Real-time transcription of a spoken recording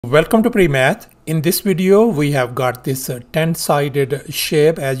Welcome to PreMath. In this video, we have got this 10-sided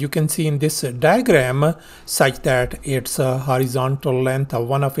shape, as you can see in this diagram, such that its horizontal length of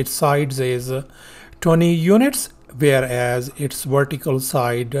one of its sides is 20 units, whereas its vertical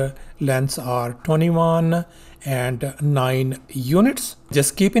side lengths are 21 and 9 units.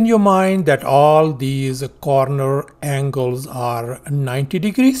 Just keep in your mind that all these corner angles are 90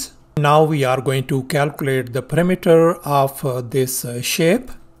 degrees. Now we are going to calculate the perimeter of this shape.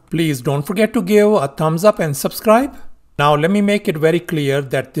 Please don't forget to give a thumbs up and subscribe. Now let me make it very clear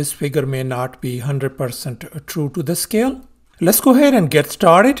that this figure may not be 100% true to the scale. Let's go ahead and get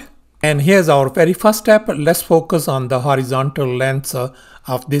started. And here's our very first step. Let's focus on the horizontal lengths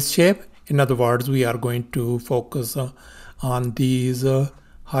of this shape. In other words, we are going to focus on these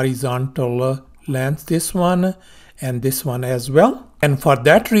horizontal lengths, this one and this one as well. And for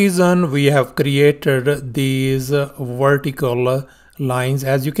that reason, we have created these vertical lines,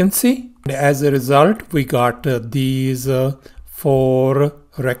 as you can see. As a result, we got these 4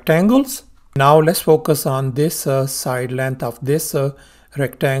 rectangles. Now let's focus on this side length of this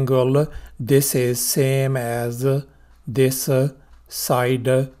rectangle. This is same as this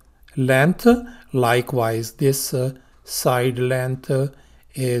side length. Likewise, this side length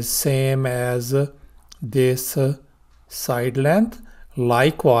is same as this side length.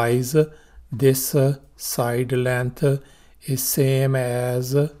 Likewise, this side length is same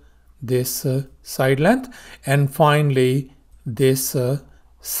as this side length, and finally this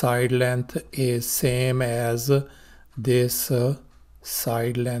side length is same as this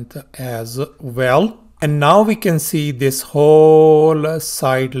side length as well. And now we can see this whole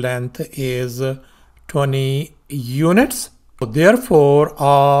side length is 20 units. Therefore,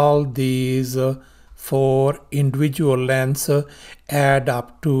 all these 4 individual lengths add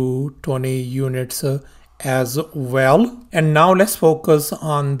up to 20 units as well. And now let's focus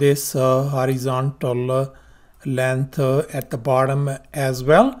on this horizontal length at the bottom as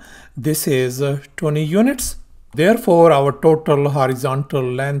well. This is 20 units. Therefore, our total horizontal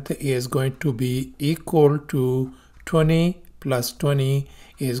length is going to be equal to 20 plus 20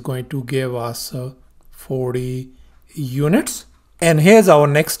 is going to give us 40 units. And here's our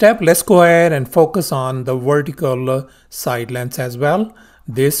next step. Let's go ahead and focus on the vertical side lengths as well.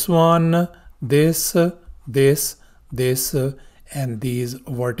 This one, this, and these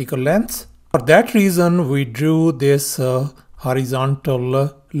vertical lengths. For that reason, we drew this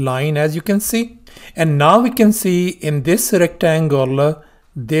horizontal line, as you can see. And now we can see in this rectangle,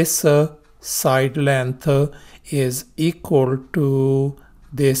 this side length is equal to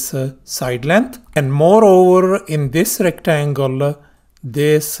this side length. And moreover, in this rectangle,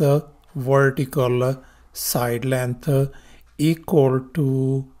 this vertical side length equal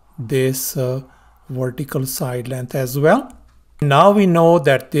to this vertical side length as well. Now we know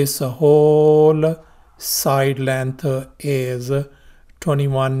that this whole side length is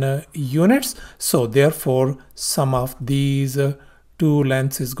 21 units. So therefore, sum of these 2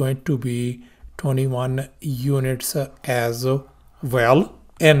 lengths is going to be 21 units as well.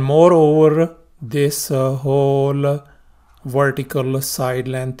 And moreover, this whole vertical side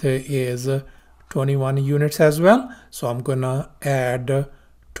length is 21 units as well. So I'm gonna add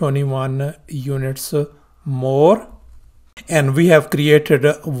 21 units more, and we have created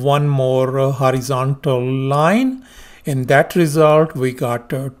one more horizontal line. In that result, we got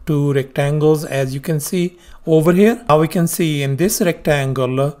 2 rectangles, as you can see over here. Now we can see in this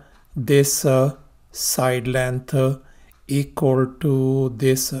rectangle, this side length equal to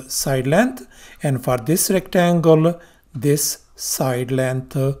this side length, and for this rectangle, this side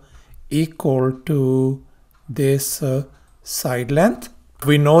length equal to this side length.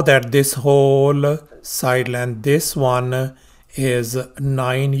 We know that this whole side length, this one is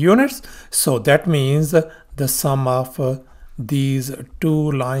 9 units. So that means the sum of these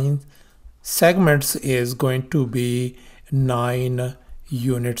 2 line segments is going to be 9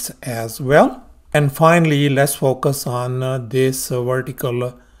 units as well. And finally, let's focus on this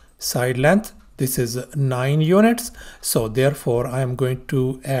vertical side length. This is 9 units. So therefore, I am going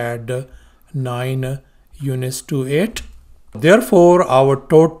to add 9 units to it. Therefore, our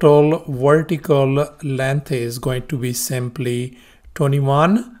total vertical length is going to be simply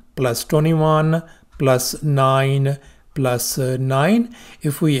 21 plus 21 plus 9 plus 9.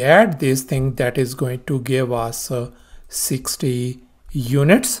 If we add this thing, that is going to give us 60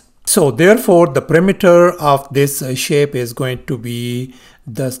 units. So therefore, the perimeter of this shape is going to be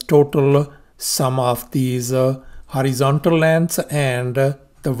the total sum of these horizontal lengths and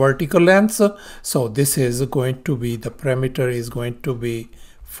the vertical lengths. So this is going to be, the perimeter is going to be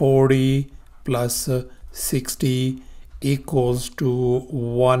 40 plus 60 equals to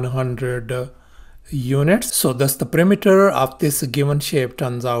 100 units. So thus the perimeter of this given shape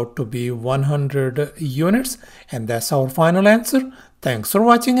turns out to be 100 units, and that's our final answer. Thanks for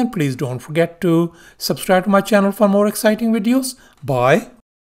watching, and please don't forget to subscribe to my channel for more exciting videos. Bye.